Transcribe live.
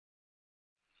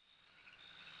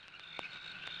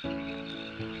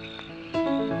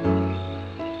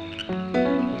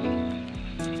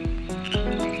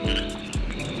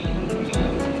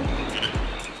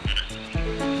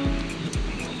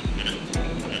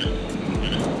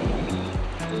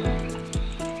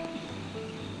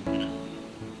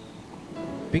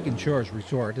Beacon Shores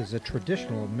Resort is a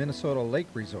traditional Minnesota lake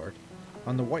resort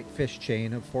on the Whitefish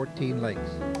chain of 14 lakes.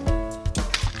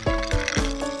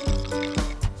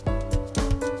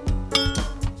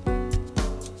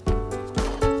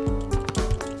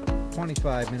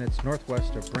 "25 minutes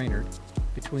northwest of Brainerd,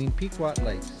 between Pequot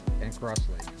Lakes and Cross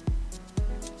Lake.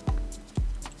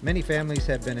 Many families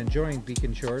have been enjoying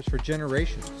Beacon Shores for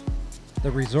generations.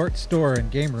 The resort store and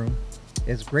game room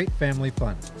is great family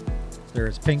fun. There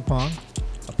is ping pong,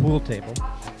 a pool table,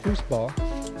 foosball,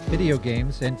 video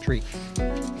games, and treats.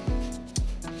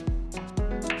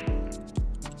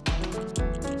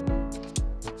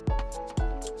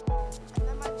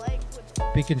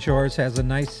 Beacon Shores has a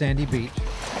nice sandy beach.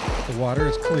 The water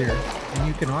is clear, and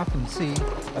you can often see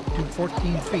up to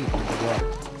 14 feet into the water.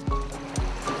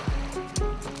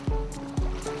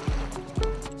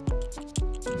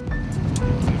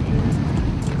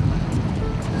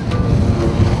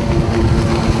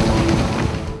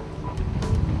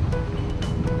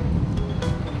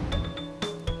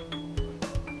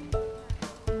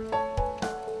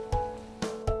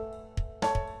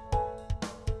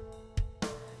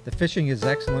 The fishing is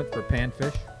excellent for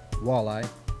panfish, walleye,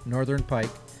 northern pike,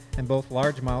 and both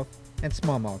largemouth and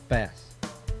smallmouth bass.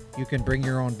 You can bring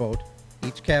your own boat.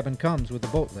 Each cabin comes with a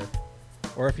boat lift,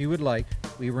 or if you would like,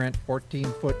 we rent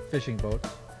 14-foot fishing boats,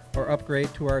 or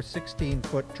upgrade to our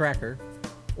 16-foot tracker,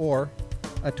 or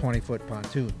a 20-foot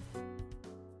pontoon.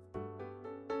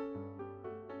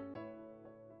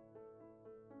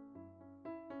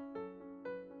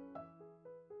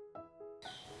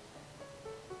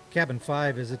 Cabin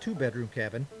 5 is a 2-bedroom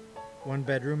cabin. One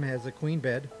bedroom has a queen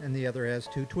bed and the other has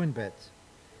 2 twin beds,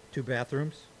 2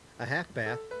 bathrooms, a half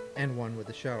bath, and one with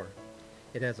a shower.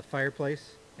 It has a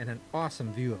fireplace and an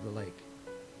awesome view of the lake.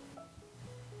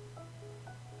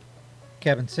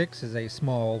 Cabin 6 is a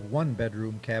small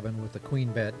 1-bedroom cabin with a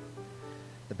queen bed.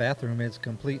 The bathroom is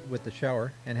complete with the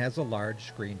shower and has a large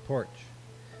screened porch.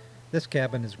 This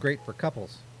cabin is great for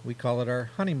couples. We call it our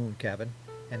honeymoon cabin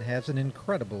and has an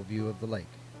incredible view of the lake.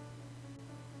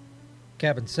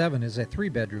 Cabin 7 is a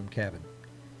 3-bedroom cabin.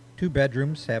 2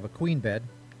 bedrooms have a queen bed,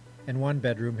 and 1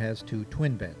 bedroom has 2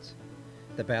 twin beds.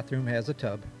 The bathroom has a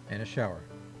tub and a shower.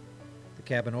 The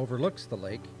cabin overlooks the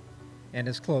lake and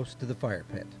is close to the fire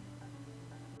pit.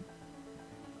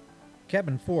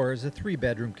 Cabin 4 is a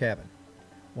 3-bedroom cabin.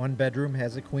 1 bedroom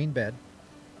has a queen bed,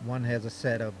 1 has a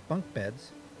set of bunk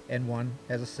beds, and 1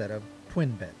 has a set of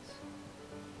twin beds.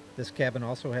 This cabin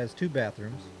also has 2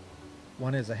 bathrooms.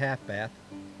 One is a half bath,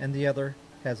 and the other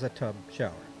has a tub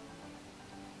shower.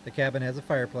 The cabin has a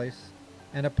fireplace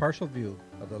and a partial view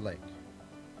of the lake.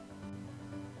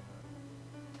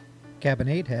 Cabin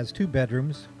 8 has 2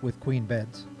 bedrooms with queen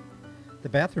beds. The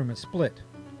bathroom is split,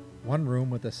 1 room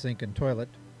with a sink and toilet,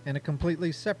 and a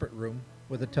completely separate room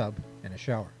with a tub and a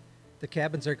shower. The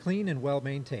cabins are clean and well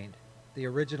maintained. The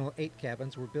original 8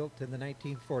 cabins were built in the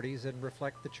 1940s and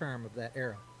reflect the charm of that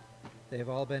era. They have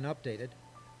all been updated.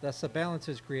 Thus, a balance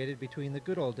is created between the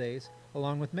good old days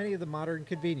along with many of the modern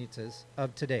conveniences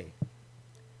of today.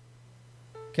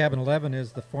 Cabin 11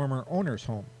 is the former owner's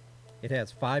home. It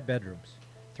has 5 bedrooms,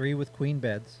 3 with queen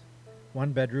beds.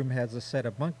 1 bedroom has a set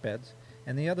of bunk beds,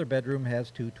 and the other bedroom has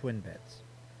 2 twin beds.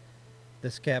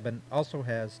 This cabin also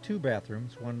has 2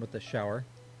 bathrooms, 1 with a shower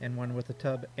and 1 with a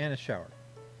tub and a shower.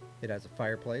 It has a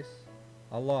fireplace,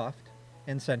 a loft,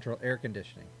 and central air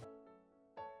conditioning.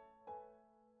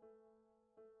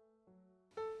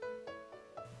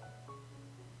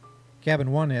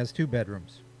 Cabin 1 has 2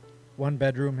 bedrooms. 1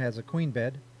 bedroom has a queen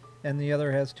bed, and the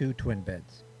other has 2 twin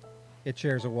beds. It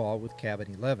shares a wall with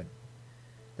Cabin 11.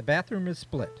 The bathroom is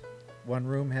split. 1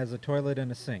 room has a toilet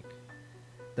and a sink.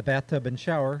 The bathtub and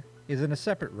shower is in a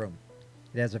separate room.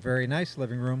 It has a very nice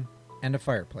living room and a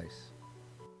fireplace.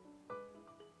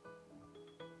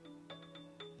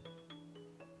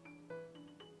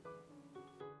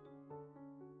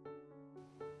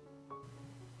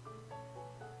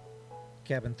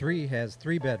 Cabin 3 has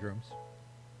 3 bedrooms.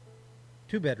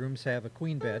 2 bedrooms have a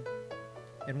queen bed,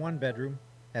 and 1 bedroom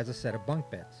has a set of bunk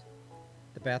beds.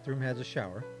 The bathroom has a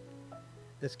shower.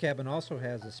 This cabin also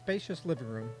has a spacious living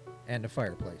room and a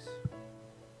fireplace.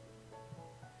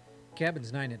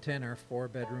 Cabins 9 and 10 are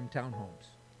 4-bedroom townhomes.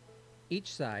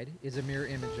 Each side is a mirror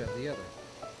image of the other.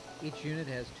 Each unit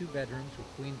has 2 bedrooms with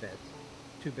queen beds,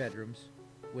 2 bedrooms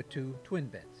with 2 twin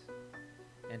beds,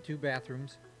 and 2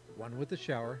 bathrooms, 1 with a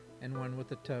shower and 1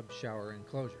 with a tub shower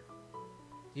enclosure.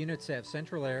 The units have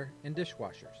central air and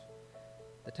dishwashers.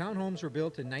 The townhomes were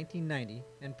built in 1990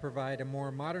 and provide a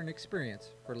more modern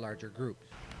experience for larger groups.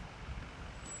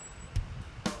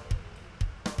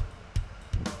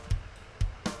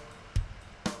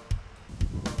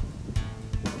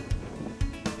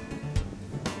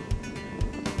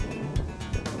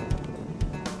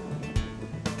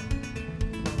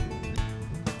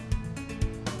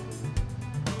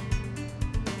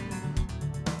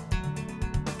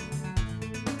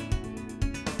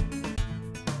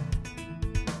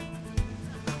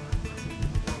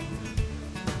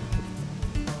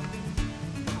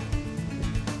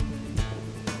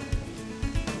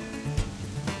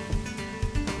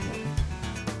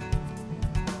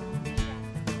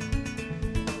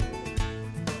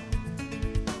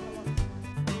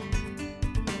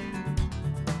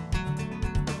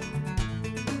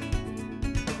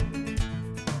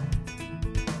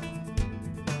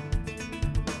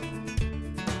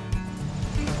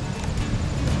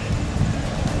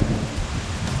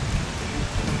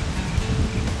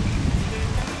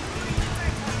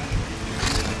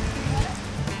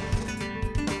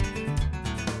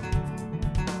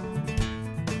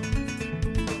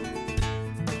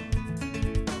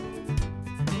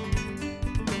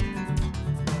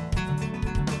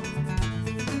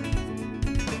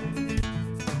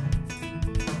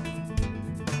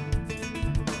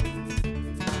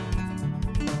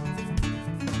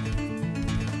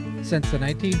 Since the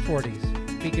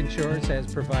 1940s, Beacon Shores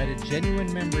has provided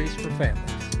genuine memories for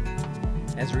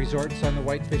families. As resorts on the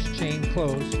Whitefish chain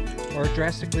close or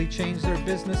drastically change their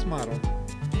business model,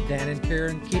 Dan and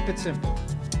Karen keep it simple.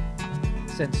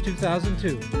 Since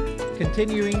 2002,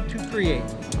 continuing to create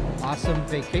awesome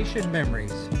vacation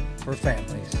memories for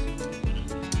families.